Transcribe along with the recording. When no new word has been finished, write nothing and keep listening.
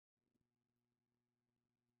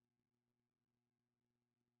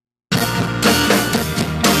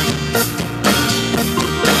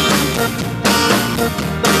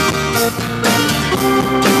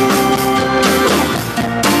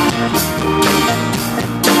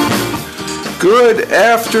Good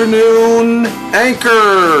afternoon,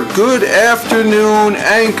 Anchor. Good afternoon,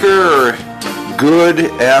 Anchor. Good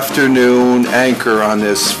afternoon, Anchor, on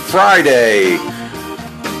this Friday,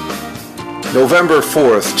 November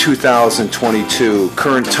 4th, 2022.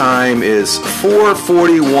 Current time is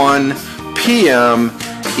 4:41 p.m.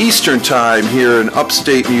 Eastern Time here in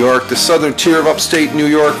upstate New York, the southern tier of upstate New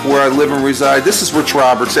York where I live and reside. This is Rich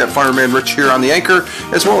Roberts at Fireman Rich here on the Anchor,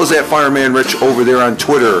 as well as at Fireman Rich over there on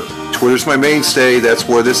Twitter. Twitter's my mainstay. That's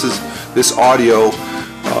where this audio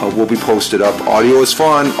will be posted up. Audio is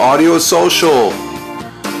fun. Audio is social.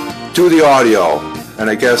 Do the audio. And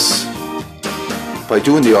I guess by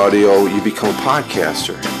doing the audio, you become a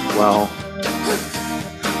podcaster. Well,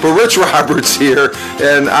 but Rich Roberts here,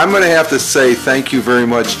 and I'm going to have to say thank you very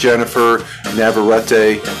much, Jennifer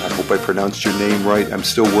Navarrete. I hope I pronounced your name right. I'm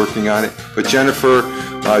still working on it. But Jennifer,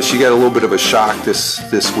 she got a little bit of a shock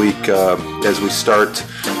this week as we start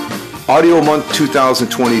Audio Month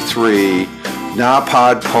 2023,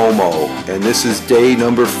 NaPodPoMo, and this is day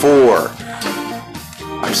number 4.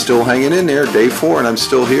 I'm still hanging in there, day 4, and I'm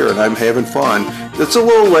still here, and I'm having fun. It's a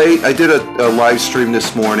little late. I did a live stream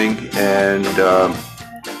this morning, and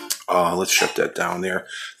let's shut that down there.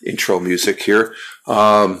 Intro music here.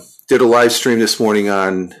 Did a live stream this morning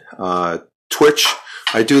on Twitch.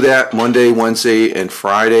 I do that Monday, Wednesday, and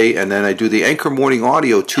Friday, and then I do the Anchor Morning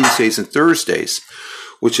Audio Tuesdays and Thursdays,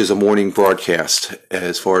 which is a morning broadcast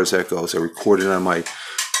as far as that goes. I recorded on my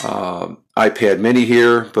iPad mini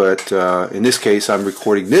here, but in this case, I'm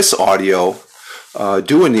recording this audio,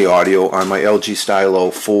 doing the audio on my LG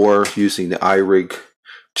Stylo 4 using the iRig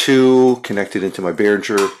 2 connected into my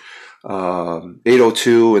Behringer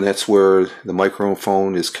 802, and that's where the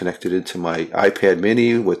microphone is connected into my iPad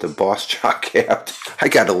mini with the Boss Jock app. I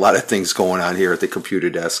got a lot of things going on here at the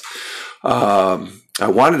computer desk. I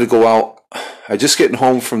wanted to go out. I'm just getting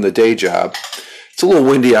home from the day job. It's a little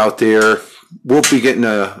windy out there. We'll be getting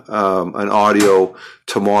an audio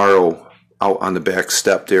tomorrow out on the back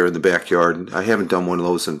step there in the backyard. I haven't done one of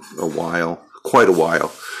those in a while, quite a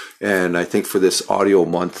while. And I think for this audio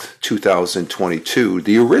month 2022,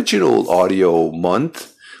 the original audio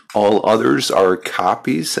month, all others are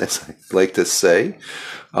copies, as I like to say.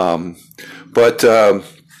 But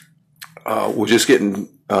we're just getting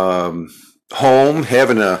home,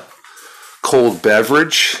 having a cold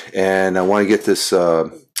beverage, and I want to get this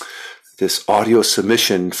this audio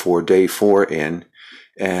submission for day 4 in,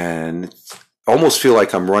 and almost feel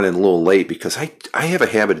like I'm running a little late because I have a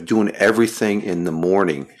habit of doing everything in the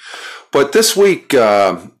morning. But this week,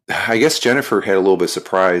 I guess Jennifer had a little bit of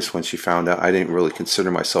surprise when she found out I didn't really consider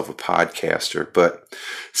myself a podcaster. But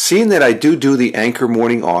seeing that I do the Anchor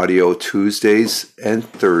Morning Audio Tuesdays and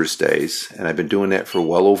Thursdays, and I've been doing that for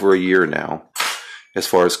well over a year now, as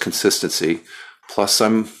far as consistency. Plus,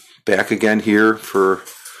 I'm back again here for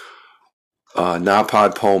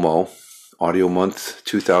NaPodPoMo, Audio Month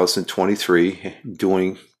 2023,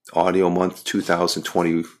 doing Audio Month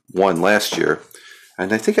 2021 last year.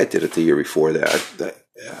 And I think I did it the year before that.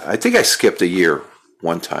 I think I skipped a year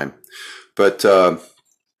one time. But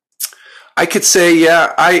I could say,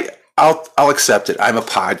 yeah, I'll accept it. I'm a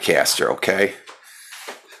podcaster, okay?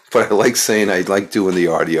 But I like saying I like doing the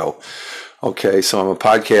audio. Okay, so I'm a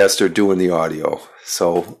podcaster doing the audio.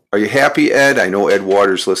 So are you happy, Ed? I know Ed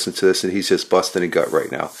Waters listens to this, and he's just busting a gut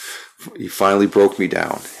right now. He finally broke me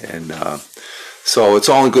down. And so it's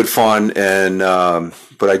all in good fun. And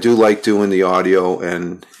but I do like doing the audio.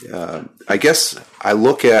 And I guess I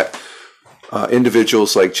look at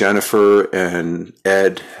individuals like Jennifer and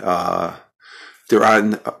Ed. They're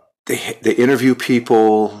on. They interview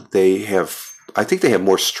people. I think they have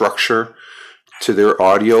more structure to their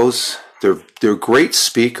audios. They're great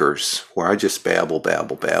speakers where I just babble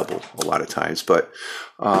a lot of times, but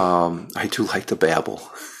I do like to babble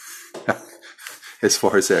as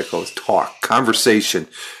far as that goes. Conversation,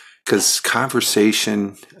 because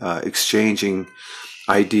conversation, exchanging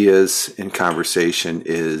ideas in conversation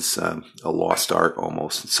is a lost art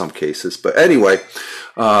almost in some cases. But anyway,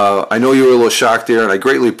 I know you were a little shocked there, and I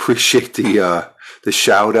greatly appreciate the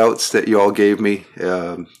shout outs that you all gave me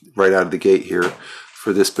right out of the gate here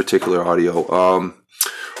for this particular audio.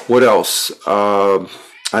 What else? I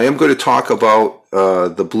am going to talk about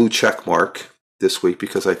the blue check mark this week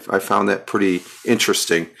because I found that pretty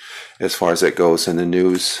interesting as far as that goes in the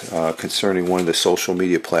news concerning one of the social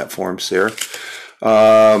media platforms there.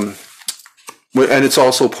 And it's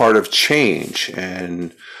also part of change.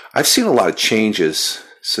 And I've seen a lot of changes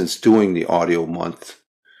since doing the audio month.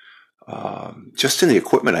 Just in the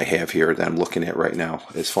equipment I have here that I'm looking at right now,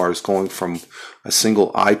 as far as going from a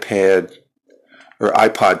single iPad or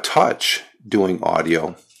iPod Touch doing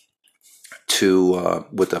audio to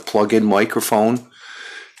with a plug-in microphone,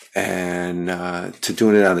 and to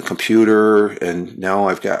doing it on the computer. And now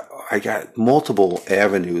I got multiple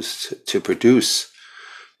avenues to produce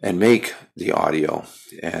and make the audio,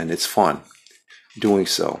 and it's fun doing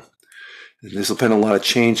so. And there's been a lot of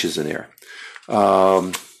changes in there.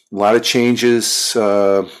 A lot of changes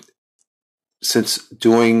since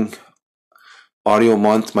doing Audio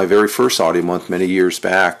Month, my very first Audio Month many years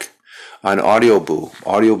back on AudioBoo.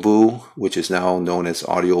 AudioBoo, which is now known as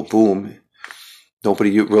Audio Boom,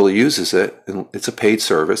 nobody really uses it. It's a paid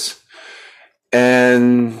service.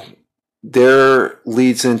 And there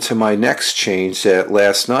leads into my next change that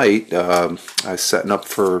last night I was setting up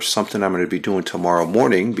for something I'm going to be doing tomorrow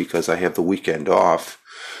morning because I have the weekend off.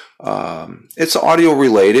 It's audio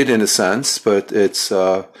related in a sense, but it's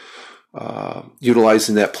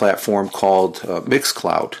utilizing that platform called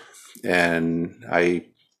Mixcloud. And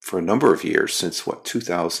for a number of years, since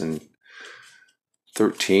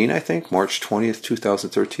 2013, I think, March 20th,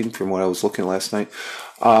 2013, from what I was looking last night,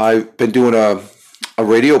 I've been doing a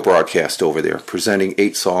radio broadcast over there, presenting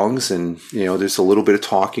 8 songs, and there's a little bit of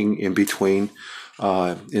talking in between,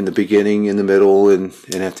 in the beginning, in the middle, and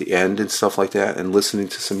at the end, and stuff like that, and listening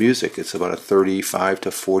to some music. It's about a 35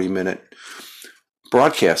 to 40 minute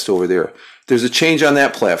broadcast over there. There's a change on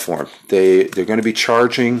that platform. They're going to be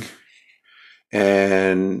charging,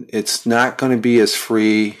 and it's not going to be as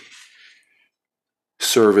free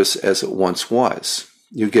service as it once was.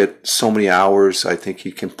 You get so many hours. I think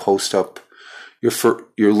you can post up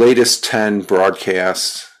your latest 10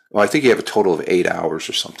 broadcasts. Well, I think you have a total of 8 hours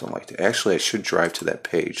or something like that. Actually, I should drive to that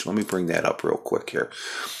page. Let me bring that up real quick here.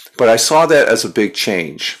 But I saw that as a big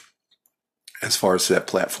change as far as that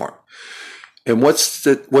platform. And what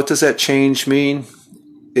does that change mean?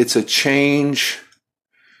 It's a change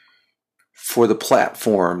for the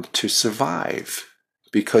platform to survive,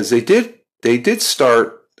 because they did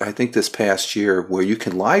start, I think, this past year, where you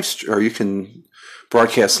can you can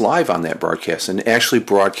broadcast live on that broadcast and actually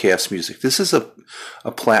broadcast music. This is a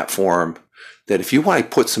platform that if you want to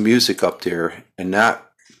put some music up there and not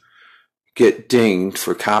get dinged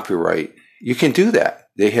for copyright, you can do that.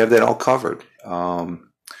 They have that all covered.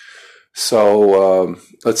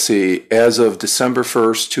 Let's see. As of December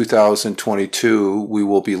 1st, 2022, we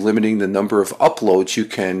will be limiting the number of uploads you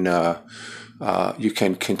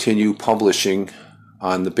can continue publishing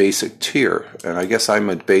on the basic tier. And I guess I'm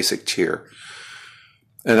a basic tier.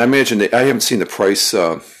 And I imagine I haven't seen the price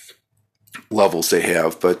levels they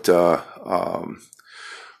have, but the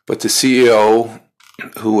CEO,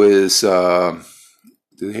 who is, do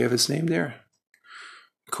they have his name there?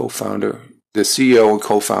 Co-founder. The CEO and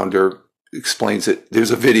co-founder explains it.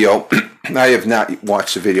 There's a video. I have not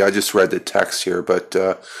watched the video. I just read the text here, but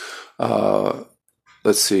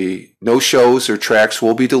let's see. No shows or tracks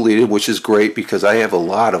will be deleted, which is great because I have a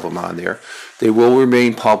lot of them on there. They will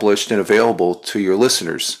remain published and available to your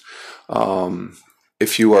listeners.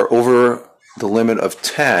 If you are over the limit of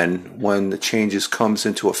 10 when the changes comes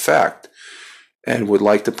into effect and would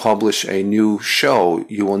like to publish a new show,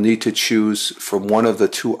 you will need to choose from one of the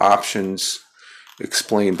 2 options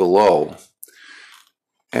explained below.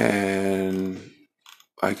 And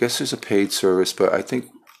I guess there's a paid service, but I think,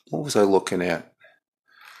 what was I looking at?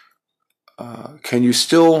 Can you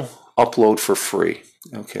still upload for free?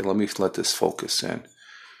 Okay, let this focus in.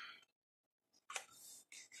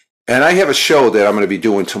 And I have a show that I'm going to be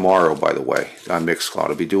doing tomorrow, by the way, on Mixcloud.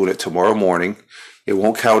 I'll be doing it tomorrow morning. It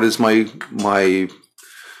won't count as my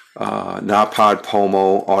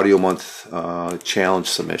NaPodPoMo Audio Month challenge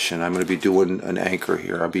submission. I'm going to be doing an Anchor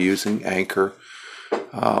here. I'll be using Anchor.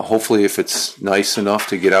 Hopefully, if it's nice enough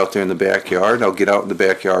to get out there in the backyard, I'll get out in the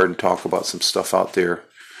backyard and talk about some stuff out there.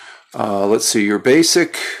 Let's see. Your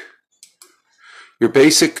basic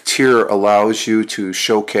tier allows you to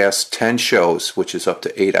showcast 10 shows, which is up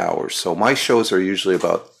to 8 hours. So my shows are usually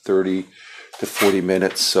about 30 to 40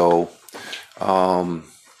 minutes. So do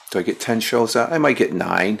I get 10 shows out? I might get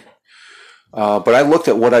 9. But I looked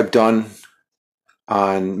at what I've done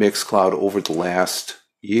on Mixcloud over the last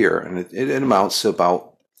year, and it amounts to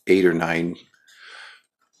about 8 or 9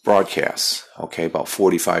 broadcasts. Okay, about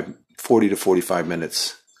 40 to 45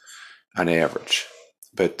 minutes on average.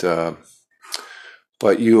 But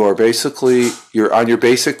you are you're on your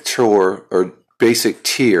basic tour, or basic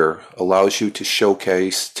tier allows you to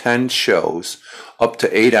showcase 10 shows up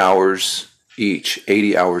to 8 hours each,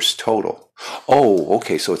 80 hours total. Oh,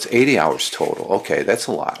 okay, so it's 80 hours total. Okay, that's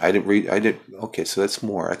a lot. Okay, so that's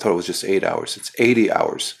more. I thought it was just 8 hours. It's 80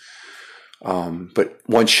 hours. But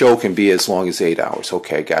one show can be as long as 8 hours.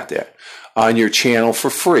 Okay, got that. On your channel for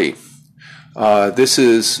free. This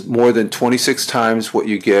is more than 26 times what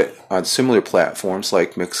you get on similar platforms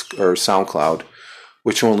like Mix or SoundCloud,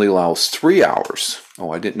 which only allows 3 hours.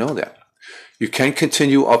 Oh, I didn't know that. You can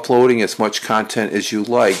continue uploading as much content as you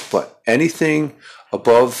like, but anything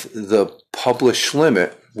above the publish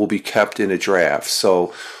limit will be kept in a draft.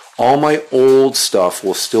 So all my old stuff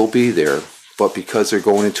will still be there, but because they're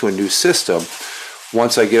going into a new system,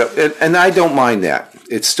 once I get up, and I don't mind that.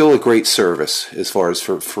 It's still a great service as far as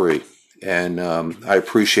for free, and I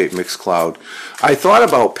appreciate Mixcloud. I thought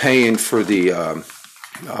about paying for the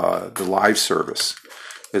live service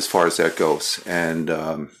as far as that goes, and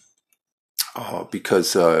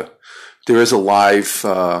because there is a live,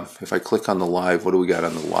 if I click on the live, what do we got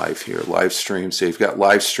on the live here? Live streams. They've got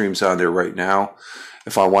live streams on there right now.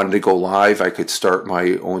 If I wanted to go live, I could start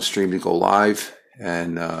my own stream to go live,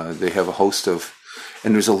 and they have a host of,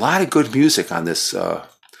 and there's a lot of good music on this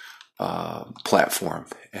platform,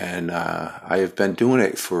 and I have been doing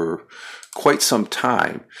it for quite some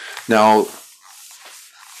time. Now,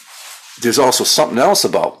 there's also something else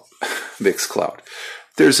about Mixcloud.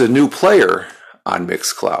 There's a new player on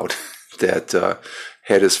Mixcloud that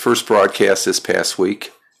had his first broadcast this past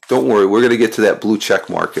week. Don't worry, we're going to get to that blue check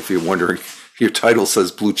mark if you're wondering. Your title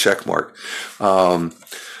says blue check mark. But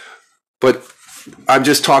I'm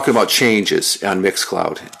just talking about changes on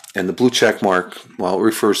Mixcloud. And the blue check mark, well, it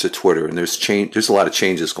refers to Twitter. And there's a lot of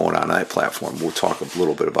changes going on that platform. We'll talk a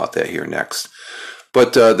little bit about that here next.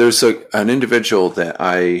 But there's an individual that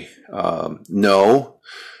I know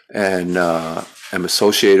and am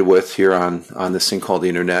associated with here on this thing called the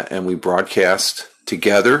internet. And we broadcast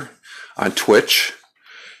together on Twitch.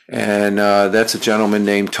 And that's a gentleman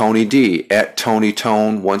named Tony D at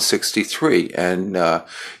TonyTone163, and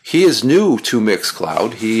he is new to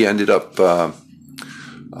Mixcloud. He ended up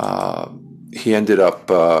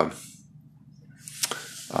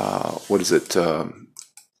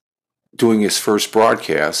doing his first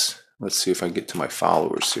broadcast. Let's see if I can get to my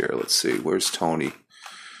followers here. Let's see, where's Tony?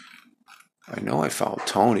 I know I followed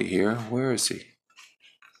Tony here. Where is he?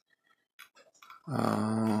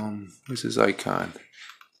 Where's his icon?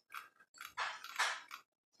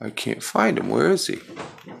 I can't find him. Where is he?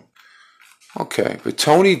 Okay, but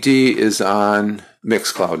Tony D is on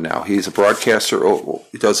Mixcloud now. He's a broadcaster.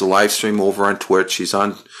 He does a live stream over on Twitch. He's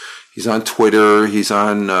on Twitter. He's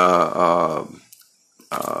on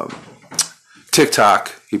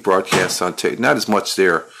TikTok. He broadcasts on TikTok. Not as much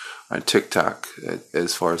there on TikTok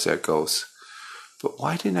as far as that goes. But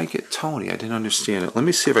why didn't I get Tony? I didn't understand it. Let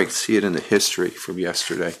me see if I can see it in the history from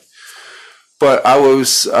yesterday. But I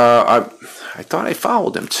thought I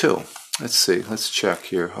followed him too. Let's see. Let's check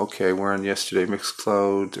here. Okay, we're on yesterday.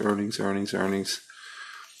 Mixcloud, earnings.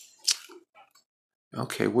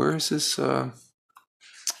 Okay, where is this?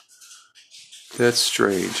 That's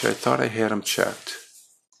strange. I thought I had him checked.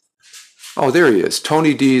 Oh, there he is.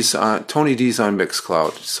 Tony D's on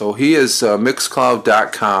Mixcloud. So he is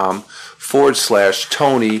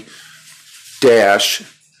mixcloud.com/Tony Dandridge.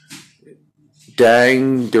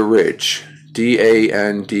 Dandridge.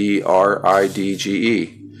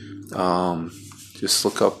 Just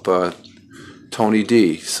look up Tony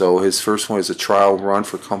D. So his first one is a trial run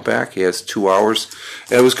for Comeback. He has 2 hours.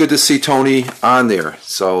 And it was good to see Tony on there.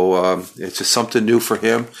 So it's just something new for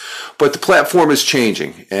him. But the platform is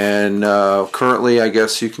changing. And currently, I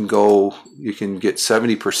guess you can get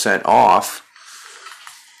 70% off.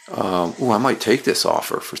 I might take this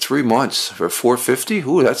offer for 3 months for $450.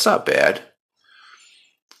 Ooh, that's not bad.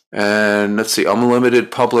 And let's see,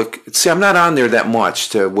 unlimited public. See, I'm not on there that much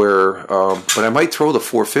to where, but I might throw the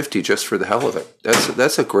 $450 just for the hell of it.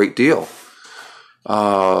 That's a great deal.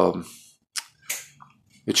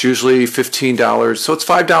 It's usually $15, so it's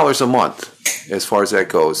 $5 a month as far as that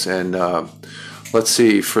goes. And let's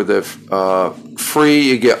see, for the free,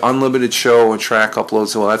 you get unlimited show and track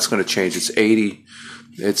uploads. Well, that's going to change. It's 80.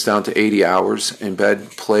 It's down to 80 hours.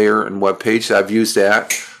 Embed player and web page. I've used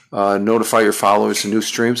that. Notify your followers of new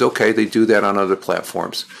streams. Okay, they do that on other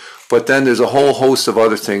platforms. But then there's a whole host of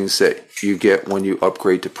other things that you get when you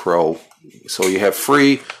upgrade to Pro. So you have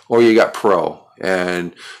free or you got Pro.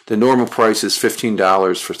 And the normal price is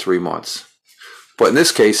 $15 for 3 months. But in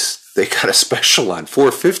this case, they got a special on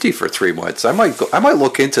 $450 for 3 months. I might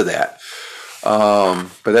look into that. But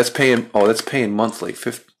that's paying monthly.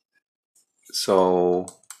 So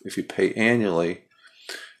if you pay annually,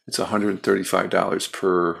 it's $135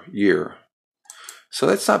 per year. So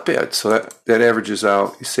that's not bad. So that averages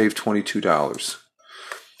out, you save $22.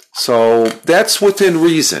 So that's within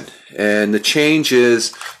reason. And the change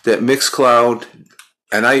is that Mixcloud,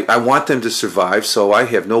 and I want them to survive, so I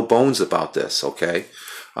have no bones about this, okay?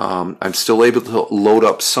 I'm still able to load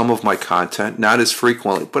up some of my content, not as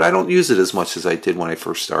frequently, but I don't use it as much as I did when I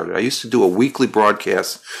first started. I used to do a weekly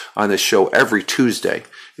broadcast on this show every Tuesday.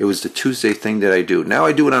 It was the Tuesday thing that I do. Now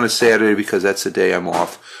I do it on a Saturday because that's the day I'm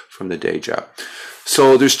off from the day job.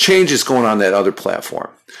 So there's changes going on that other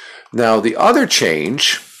platform. Now the other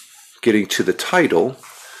change, getting to the title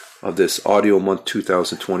of this Audio Month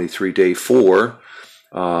 2023 Day 4,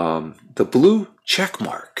 the blue check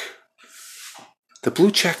mark. The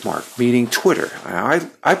blue check mark, meaning Twitter.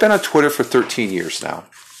 I've been on Twitter for 13 years now.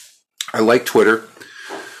 I like Twitter.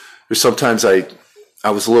 There's sometimes I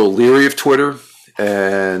was a little leery of Twitter,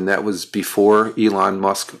 and that was before Elon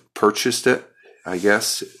Musk purchased it, I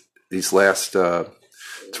guess, these last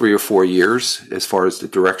 3 or 4 years, as far as the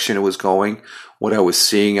direction it was going, what I was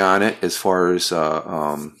seeing on it, as far as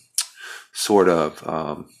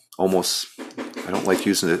almost, I don't like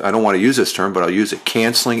using it. I don't want to use this term, but I'll use it.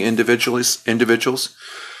 Canceling individuals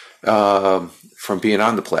from being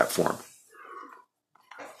on the platform.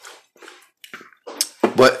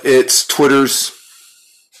 But it's Twitter's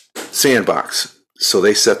sandbox, so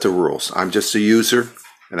they set the rules. I'm just a user,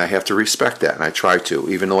 and I have to respect that, and I try to,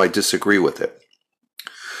 even though I disagree with it.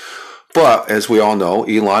 But as we all know,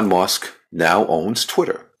 Elon Musk now owns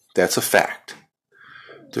Twitter. That's a fact.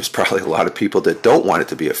 There's probably a lot of people that don't want it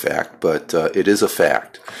to be a fact, but it is a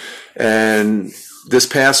fact. And this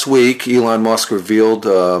past week, Elon Musk revealed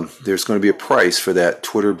there's going to be a price for that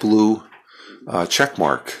Twitter blue check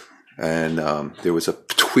mark. And there was a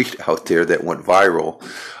tweet out there that went viral.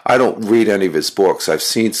 I don't read any of his books. I've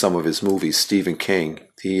seen some of his movies. Stephen King.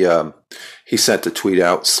 He sent a tweet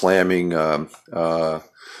out slamming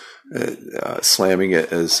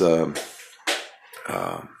it as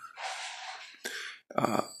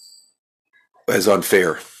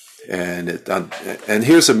unfair, and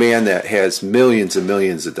here's a man that has millions and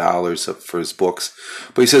millions of dollars for his books,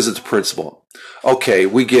 but he says it's a principle. Okay,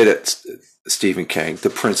 we get it, Stephen King, the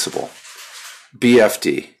principle,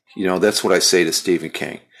 BFD. That's what I say to Stephen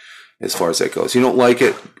King, as far as that goes. You don't like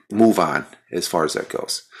it, move on. As far as that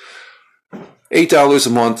goes, $8 a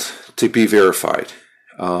month to be verified,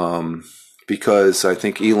 because I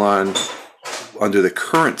think Elon, under the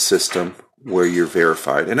current system, where you're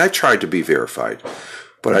verified. And I tried to be verified,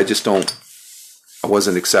 but I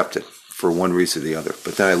wasn't accepted for one reason or the other.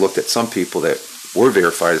 But then I looked at some people that were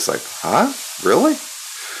verified. It's like, huh? Really?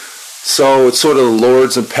 So it's sort of the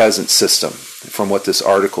lords and peasants system from what this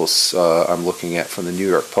article I'm looking at from the New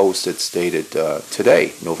York Post. It's dated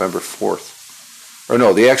today, November 4th. Or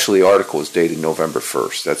no, the article is dated November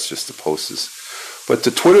 1st. That's just the Post's. But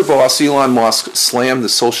the Twitter boss, Elon Musk, slammed the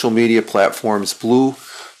social media platform's blue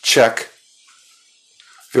check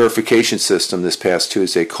verification system this past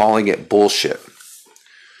Tuesday, calling it bullshit.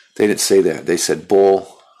 They didn't say that. They said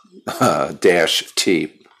bull dash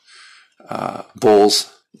T. Bulls,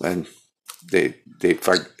 and they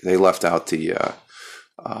left out the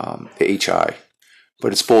HI.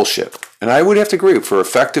 But it's bullshit. And I would have to agree, for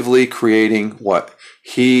effectively creating what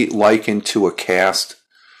he likened to a caste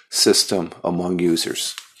system among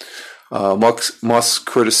users. Musk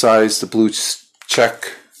criticized the blue's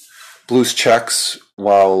checks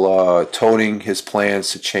while toting his plans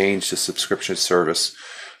to change the subscription service,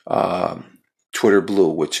 Twitter Blue,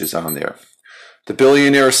 which is on there. The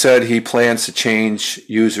billionaire said he plans to charge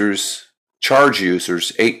users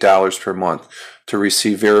 $8 per month to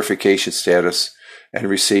receive verification status and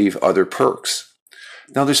receive other perks.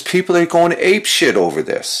 Now, there's people that are going ape shit over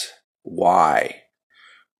this. Why?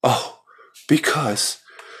 Oh, because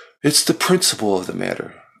it's the principle of the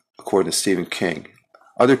matter, according to Stephen King.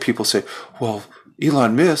 Other people say, well,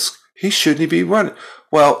 Elon Musk, he shouldn't be running.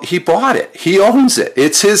 Well, he bought it. He owns it.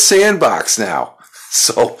 It's his sandbox now.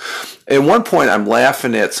 So at one point, I'm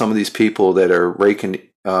laughing at some of these people that are raking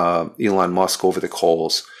Elon Musk over the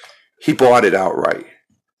coals. He bought it outright.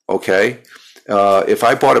 Okay? If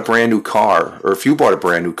I bought a brand new car, or if you bought a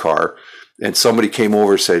brand new car, and somebody came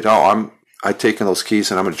over and said, I'm taking those keys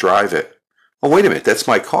and I'm going to drive it. Oh, wait a minute. That's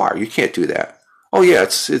my car. You can't do that. Oh, yeah,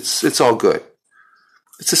 it's all good.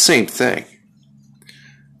 It's the same thing.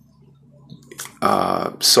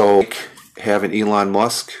 So having Elon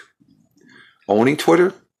Musk owning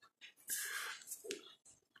Twitter,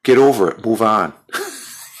 get over it. Move on.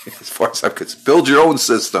 As far as I'm concerned, build your own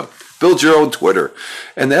system. Build your own Twitter.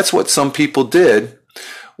 And that's what some people did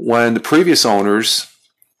when the previous owners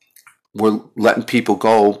were letting people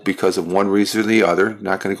go because of one reason or the other.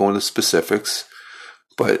 Not going to go into specifics.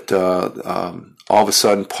 But all of a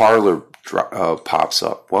sudden, Parler pops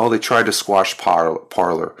up. Well, they tried to squash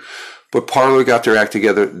Parler. But Parler got their act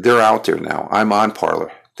together. They're out there now. I'm on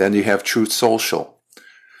Parler. Then you have Truth Social.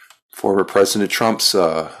 former President Trump's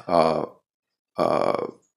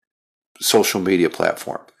social media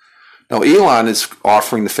platform. Now, Elon is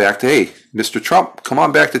offering the fact, hey, Mr. Trump, come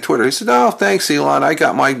on back to Twitter. He said, no, thanks, Elon. I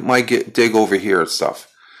got my dig over here and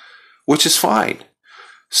stuff, which is fine.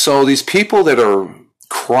 So these people that are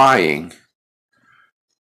crying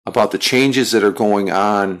about the changes that are going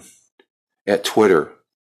on at Twitter,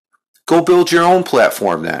 go build your own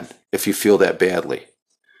platform then, if you feel that badly.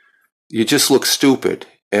 You just look stupid.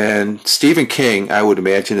 And Stephen King, I would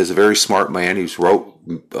imagine, is a very smart man. He's wrote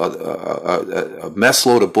a mess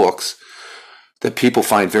load of books that people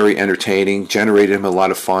find very entertaining, generated him a lot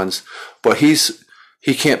of funds. But he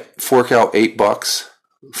can't fork out $8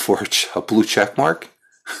 for a blue check mark.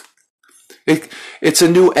 It's a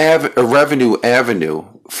new revenue avenue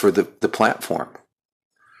for the platform.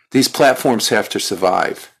 These platforms have to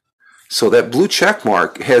survive. So that blue check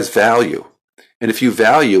mark has value. And if you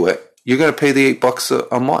value it, you're going to pay the $8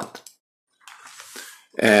 a month.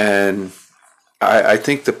 And I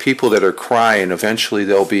think the people that are crying, eventually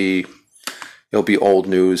they'll be old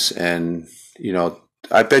news. And, you know,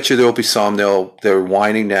 I bet you there'll be some, they're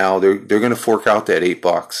whining now. They're going to fork out that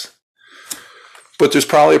 $8. But there's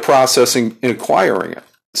probably a process in acquiring it.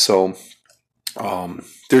 So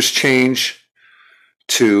there's change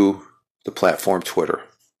to the platform Twitter.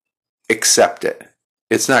 Accept it.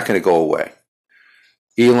 It's not going to go away.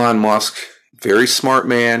 Elon Musk, very smart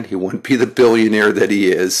man. He wouldn't be the billionaire that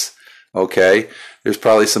he is. Okay. There's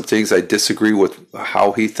probably some things I disagree with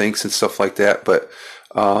how he thinks and stuff like that, but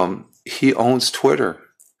he owns Twitter.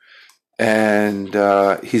 And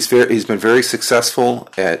he's been very successful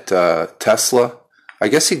at Tesla. I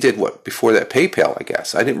guess he did what before that? PayPal, I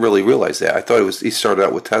guess. I didn't really realize that. I thought he started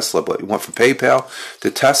out with Tesla, but he went from PayPal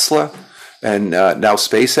to Tesla and now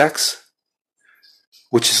SpaceX,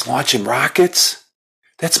 which is launching rockets.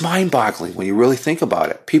 That's mind-boggling when you really think about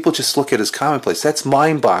it. People just look at it as commonplace. That's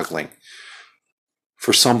mind-boggling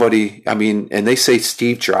for somebody. I mean, and they say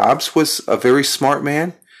Steve Jobs was a very smart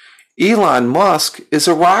man. Elon Musk is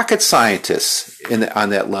a rocket scientist on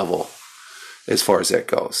that level as far as that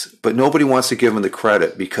goes. But nobody wants to give him the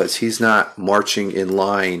credit because he's not marching in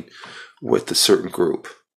line with a certain group,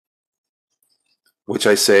 which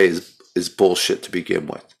I say is bullshit to begin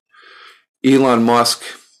with. Elon Musk,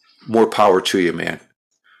 more power to you, man.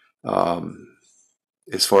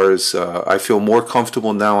 As far as I feel more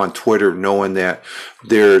comfortable now on Twitter knowing that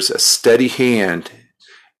there's a steady hand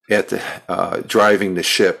at the driving the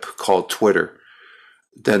ship called Twitter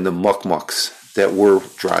than the muckmucks that were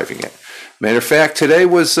driving it. Matter of fact, today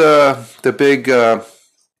was the big you're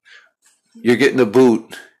getting the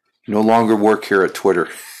boot, you no longer work here at Twitter.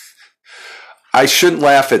 I shouldn't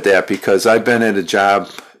laugh at that because I've been at a job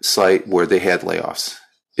site where they had layoffs.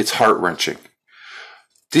 It's heart-wrenching.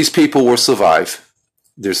 These people will survive.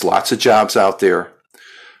 There's lots of jobs out there.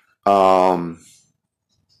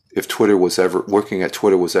 If Twitter was ever working at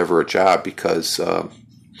Twitter was ever a job, because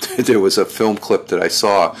there was a film clip that I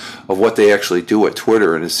saw of what they actually do at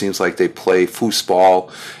Twitter, and it seems like they play foosball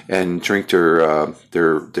and drink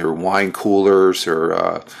their wine coolers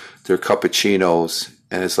or their cappuccinos,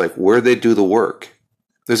 and it's like where they do the work.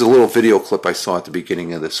 There's a little video clip I saw at the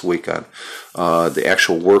beginning of this week on the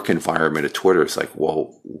actual work environment at Twitter. It's like,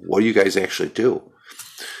 well, what do you guys actually do?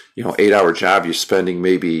 You know, 8-hour job, you're spending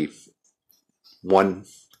maybe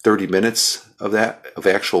 30 minutes of that, of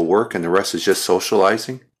actual work, and the rest is just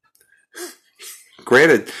socializing.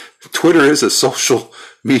 Granted, Twitter is a social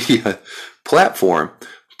media platform,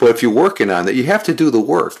 but if you're working on it, you have to do the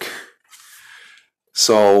work.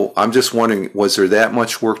 So I'm just wondering, was there that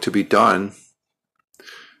much work to be done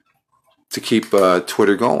to keep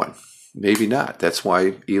Twitter going? Maybe not. That's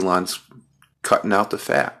why Elon's cutting out the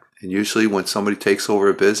fat. And usually when somebody takes over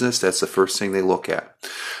a business, that's the first thing they look at.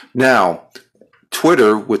 Now,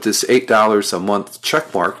 Twitter, with this $8 a month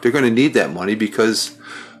check mark, they're going to need that money because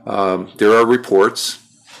there are reports,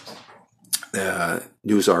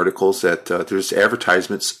 news articles that there's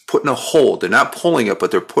advertisements putting a hold. They're not pulling it,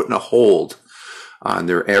 but they're putting a hold on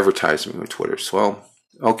their advertisement with Twitter. So, well,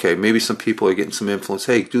 okay, maybe some people are getting some influence.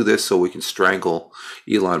 Hey, do this so we can strangle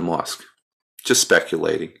Elon Musk. Just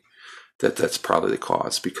speculating that that's probably the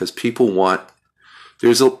cause, because people want,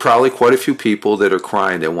 there's probably quite a few people that are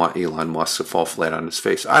crying that want Elon Musk to fall flat on his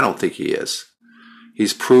face. I don't think he is.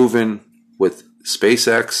 He's proven with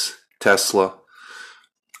SpaceX, Tesla,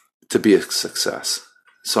 to be a success.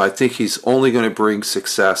 So I think he's only going to bring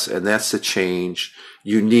success, and that's the change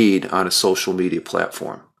you need on a social media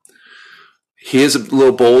platform. He is a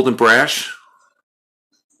little bold and brash,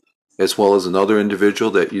 as well as another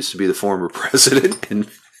individual that used to be the former president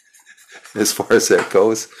as far as that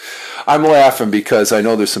goes. I'm laughing because I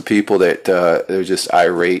know there's some people that they're just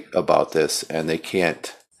irate about this and they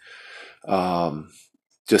can't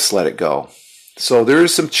just let it go. So there are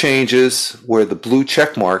some changes where the blue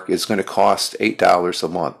check mark is going to cost $8 a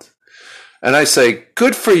month. And I say,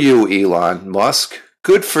 good for you, Elon Musk.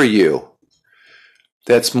 Good for you.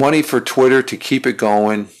 That's money for Twitter to keep it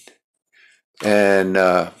going. And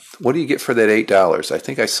what do you get for that $8? I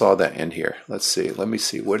think I saw that in here. Let's see. Let me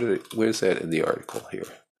see. Where's that in the article here?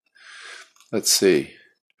 Let's see.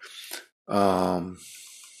 Did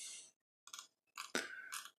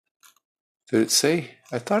it say?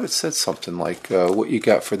 I thought it said something like what you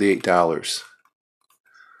got for the $8.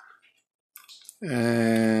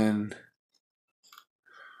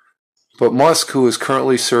 But Musk, who is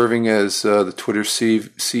currently serving as the Twitter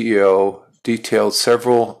CEO, detailed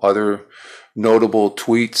several other notable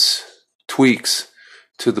tweaks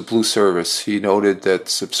to the Blue service. He noted that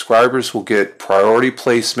subscribers will get priority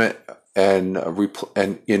placement and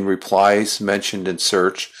in replies mentioned in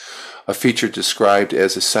search, a feature described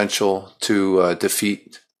as essential to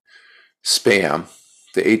defeat spam.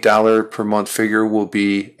 The $8 per month figure will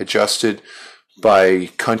be adjusted by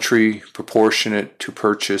country proportionate to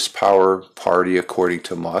purchase power party, according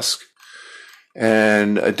to Musk.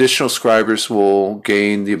 And additional subscribers will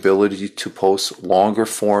gain the ability to post longer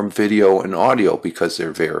form video and audio because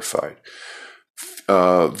they're verified.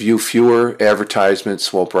 View fewer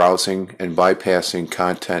advertisements while browsing and bypassing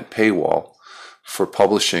content paywall for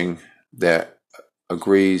publishing that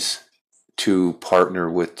agrees to partner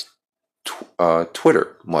with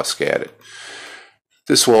Twitter, Musk added.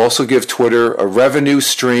 This will also give Twitter a revenue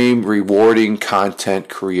stream rewarding content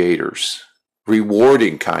creators.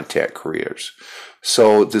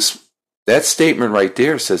 So that statement right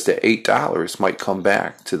there says that $8 might come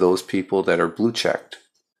back to those people that are blue checked.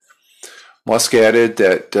 Musk added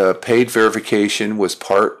that paid verification was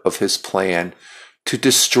part of his plan to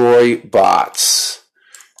destroy bots.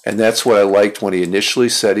 And that's what I liked when he initially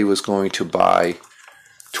said he was going to buy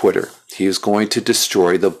Twitter. He is going to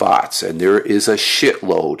destroy the bots. And there is a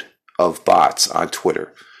shitload of bots on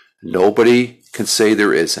Twitter. Nobody can say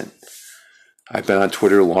there isn't. I've been on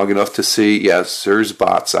Twitter long enough to see, yes, there's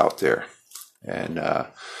bots out there. And now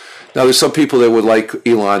there's some people that would like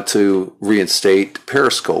Elon to reinstate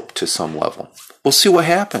Periscope to some level. We'll see what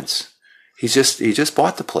happens. He just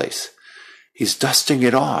bought the place. He's dusting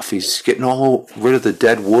it off. He's getting all rid of the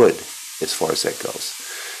dead wood as far as that goes.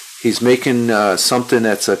 He's making something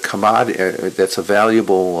that's a commodity, that's a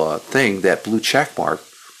valuable thing, that blue check mark,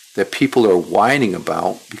 that people are whining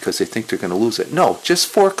about because they think they're going to lose it. No, just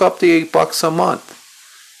fork up the $8 a month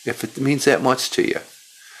if it means that much to you.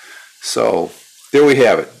 So there we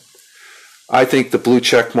have it. I think the blue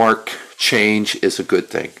check mark change is a good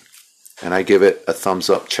thing, and I give it a thumbs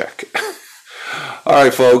up check. All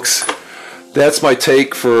right, folks, that's my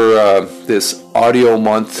take for this audio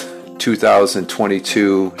month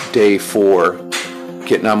 2022 day 4.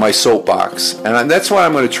 Getting on my soapbox, and that's what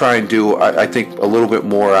I'm going to try and do. I think a little bit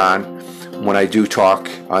more on when I do talk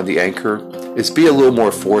on the Anchor is be a little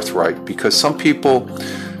more forthright, because some people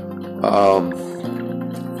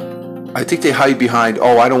I think they hide behind,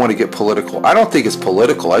 I don't want to get political. I don't think it's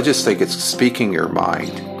political. I just think it's speaking your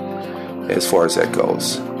mind as far as that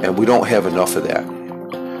goes, and we don't have enough of that.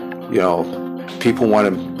 People want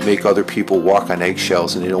to make other people walk on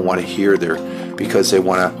eggshells, and they don't want to hear because they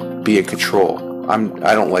want to be in control. I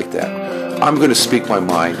don't like that. I'm going to speak my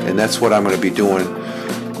mind, and that's what I'm going to be doing.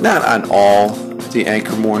 Not on all the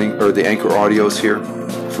Anchor morning or the Anchor audios here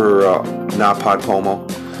for NaPodPoMo,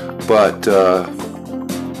 but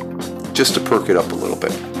just to perk it up a little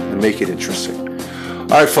bit and make it interesting.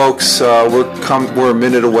 All right, folks, we're a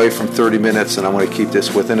minute away from 30 minutes, and I'm going to keep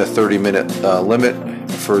this within a 30-minute limit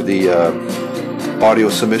for the audio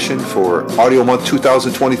submission for Audio Month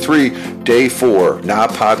 2023, Day 4,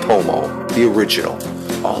 NaPodPoMo. The original.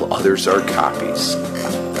 All others are copies.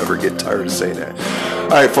 I never get tired of saying that.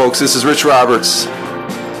 All right, folks, this is Rich Roberts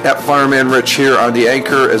at Fireman Rich here on the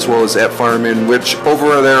Anchor, as well as at Fireman Rich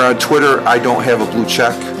over there on Twitter. I don't have a blue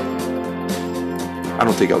check. I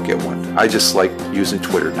don't think I'll get one. I just like using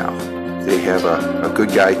Twitter now. They have a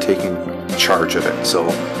good guy taking charge of it, so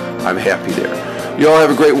I'm happy there. You all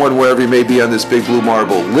have a great one wherever you may be on this big blue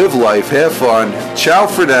marble. Live life, have fun. Ciao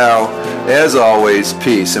for now. As always,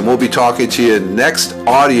 peace. And we'll be talking to you next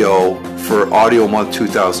audio for Audio Month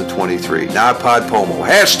 2023. NaPodPoMo.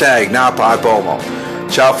 #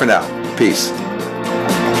 NaPodPoMo. Ciao for now. Peace.